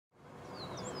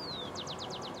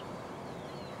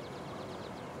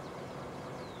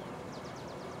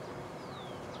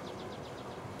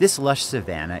This lush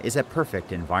savanna is a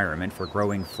perfect environment for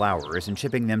growing flowers and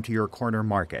shipping them to your corner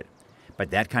market. But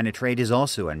that kind of trade is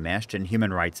also enmeshed in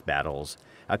human rights battles,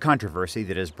 a controversy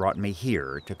that has brought me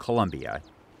here to Colombia,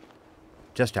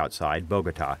 just outside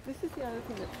Bogota.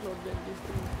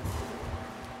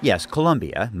 Yes,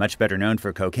 Colombia, much better known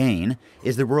for cocaine,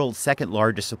 is the world's second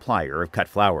largest supplier of cut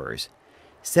flowers.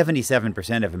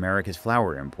 77% of America's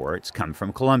flower imports come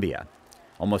from Colombia.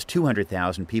 Almost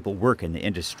 200,000 people work in the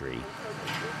industry.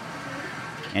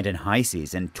 And in high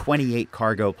season, 28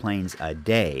 cargo planes a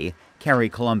day carry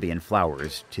Colombian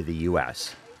flowers to the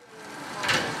U.S.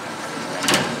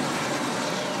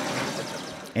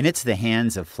 And it's the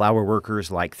hands of flower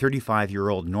workers like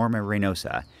 35-year-old Norma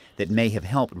Reynosa that may have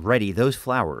helped ready those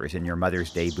flowers in your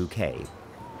Mother's Day bouquet.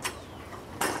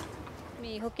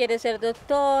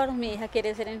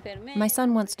 My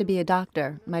son wants to be a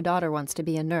doctor. My daughter wants to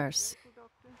be a nurse.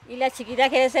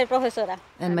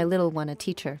 And my little one a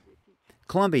teacher.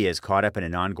 Colombia is caught up in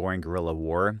an ongoing guerrilla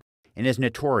war and is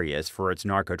notorious for its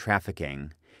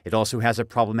narco-trafficking. It also has a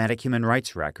problematic human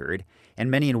rights record,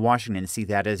 and many in Washington see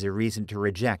that as a reason to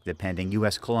reject the pending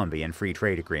U.S.-Colombian free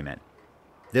trade agreement.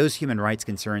 Those human rights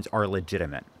concerns are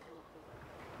legitimate.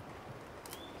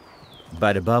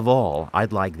 But above all,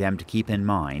 I'd like them to keep in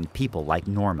mind people like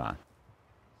Norma.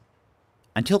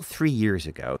 Until 3 years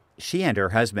ago, she and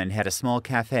her husband had a small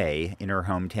cafe in her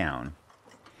hometown.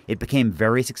 It became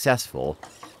very successful,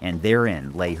 and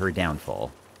therein lay her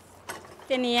downfall.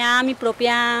 Tenía mi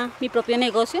propio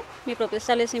negocio, mi propio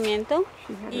establecimiento,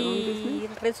 y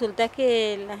resulta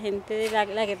que la gente de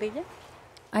la guerrilla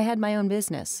I had my own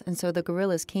business, and so the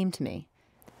guerrillas came to me.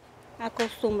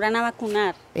 acostumbran a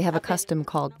vacunar. They have a custom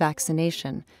called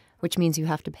vaccination, which means you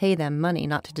have to pay them money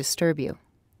not to disturb you.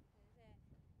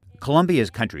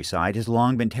 Colombia's countryside has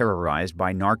long been terrorized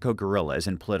by narco-guerrillas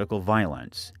and political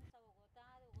violence.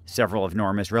 Several of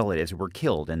Norma's relatives were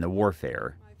killed in the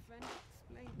warfare.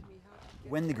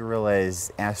 When the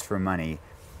guerrillas asked for money,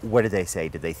 what did they say?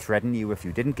 Did they threaten you if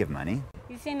you didn't give money?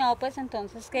 Dice, no, pues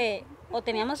entonces que o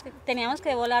teníamos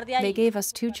que volar de ahí. They gave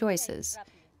us two choices,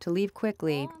 to leave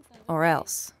quickly or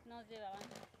else.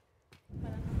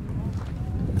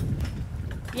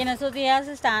 Y en esos días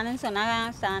estaban en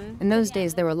zona, In those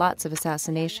days, there were lots of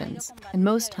assassinations, and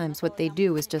most times what they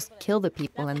do is just kill the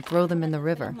people and throw them in the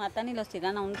river. matan y los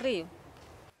tiran a un río.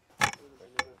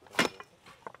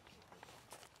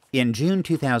 In June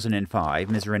 2005,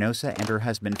 Ms. Reynosa and her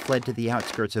husband fled to the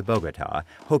outskirts of Bogota,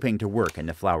 hoping to work in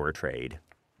the flower trade.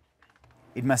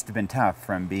 It must have been tough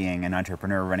from being an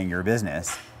entrepreneur running your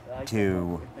business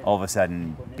to all of a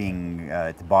sudden being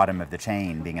at the bottom of the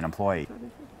chain, being an employee.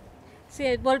 Sí,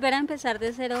 es volver a empezar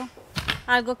de cero,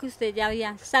 algo que usted ya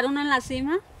había. Estar uno en la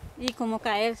cima y como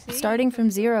caer, sí. Starting from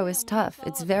zero is tough.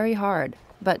 It's very hard.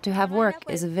 But to have work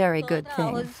is a very good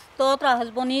thing. Todo trabajo es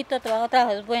bonito, todo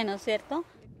trabajo es bueno, ¿cierto?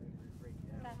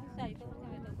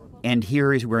 And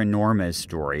here is where Norma's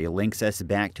story links us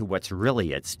back to what's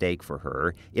really at stake for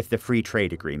her if the free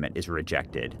trade agreement is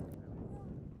rejected.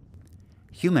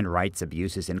 Human rights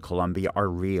abuses in Colombia are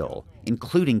real,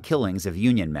 including killings of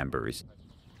union members.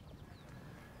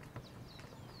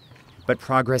 But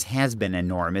progress has been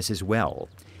enormous as well,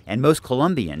 and most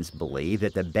Colombians believe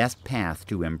that the best path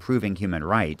to improving human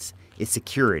rights is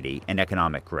security and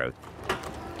economic growth.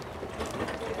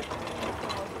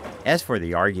 As for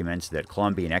the arguments that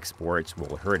Colombian exports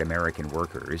will hurt American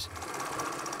workers,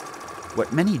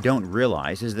 what many don't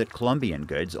realize is that Colombian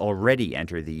goods already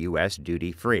enter the U.S.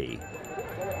 duty-free.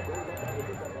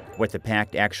 What the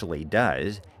pact actually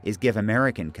does is give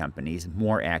American companies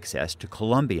more access to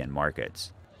Colombian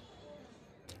markets.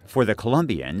 For the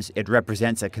Colombians, it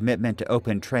represents a commitment to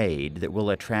open trade that will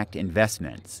attract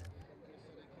investments.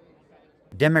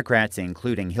 Democrats,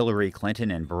 including Hillary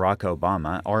Clinton and Barack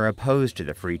Obama, are opposed to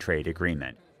the free trade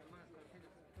agreement.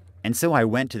 And so I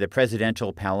went to the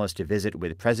presidential palace to visit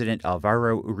with President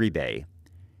Alvaro Uribe.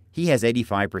 He has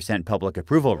 85% public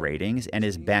approval ratings and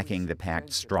is backing the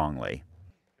pact strongly.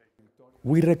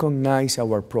 We recognize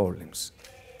our problems.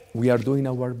 We are doing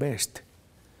our best.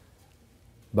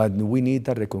 But we need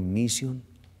the recognition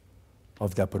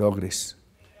of the progress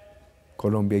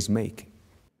Colombia is making.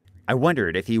 I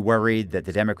wondered if he worried that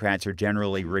the Democrats are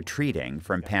generally retreating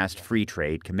from past free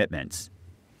trade commitments.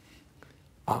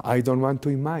 I don't want to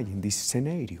imagine this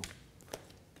scenario.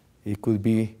 It could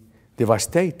be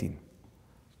devastating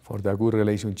for the good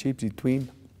relationships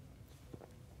between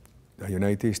the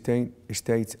United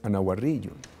States and our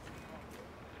region.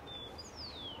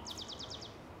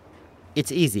 It's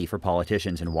easy for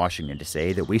politicians in Washington to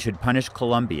say that we should punish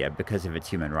Colombia because of its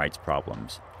human rights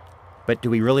problems. But do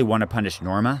we really want to punish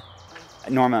Norma?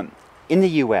 Norma, In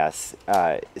the U.S.,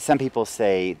 some people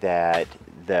say that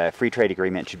the free trade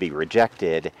agreement should be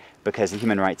rejected because the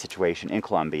human rights situation in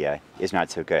Colombia is not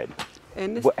so good.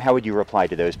 How would you reply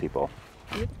to those people?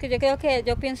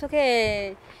 Yo pienso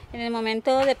que en el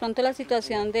momento de pronto la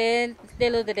situación de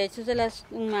los derechos de los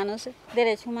humanos,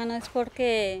 derechos humanos es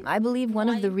porque I believe one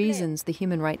of the reasons the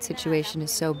human rights situation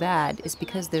is so bad is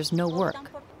because there's no work.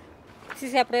 si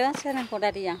se aprueba se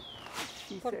mejoraría.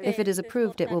 If it is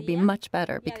approved, it will be much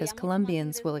better because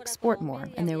Colombians will export more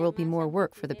and there will be more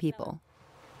work for the people.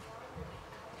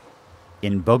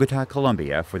 In Bogota,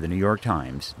 Colombia, for the New York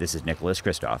Times, this is Nicholas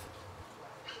Kristof.